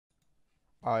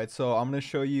Alright, so I'm going to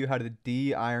show you how to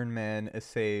de-Ironman a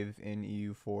save in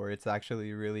EU4. It's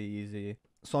actually really easy.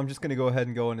 So I'm just going to go ahead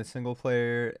and go into single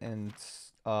player and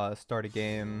start a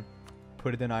game,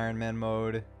 put it in Ironman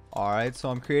mode. Alright, so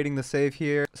I'm creating the save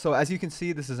here. So as you can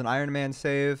see, this is an Ironman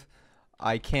save.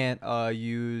 I can't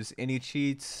use any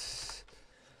cheats.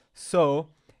 So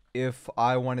if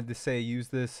I wanted to say use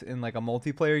this in like a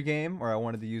multiplayer game, or I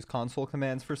wanted to use console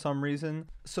commands for some reason,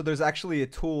 so there's actually a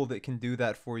tool that can do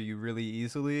that for you really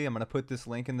easily. I'm gonna put this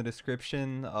link in the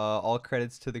description. All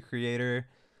credits to the creator.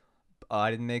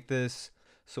 I didn't make this.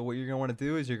 So what you're gonna want to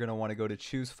do is you're gonna want to go to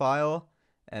choose file,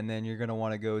 and then you're gonna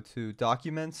want to go to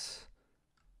documents,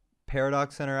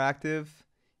 Paradox Interactive,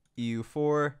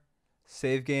 EU4,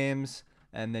 save games,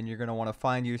 and then you're gonna want to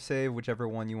find your save, whichever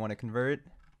one you want to convert,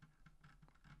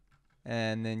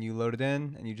 and then you load it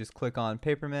in and you just click on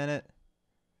Paperman it.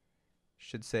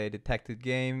 Should say detected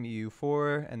game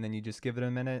EU4, and then you just give it a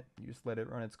minute. You just let it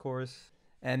run its course,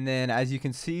 and then as you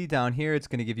can see down here, it's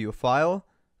going to give you a file.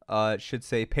 It should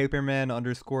say Paperman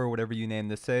underscore whatever you name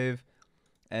the save,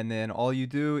 and then all you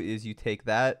do is you take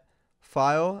that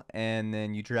file and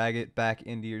then you drag it back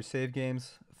into your save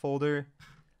games folder,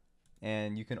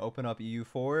 and you can open up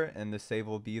EU4 and the save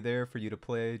will be there for you to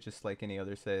play just like any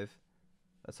other save.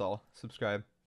 That's all. Subscribe.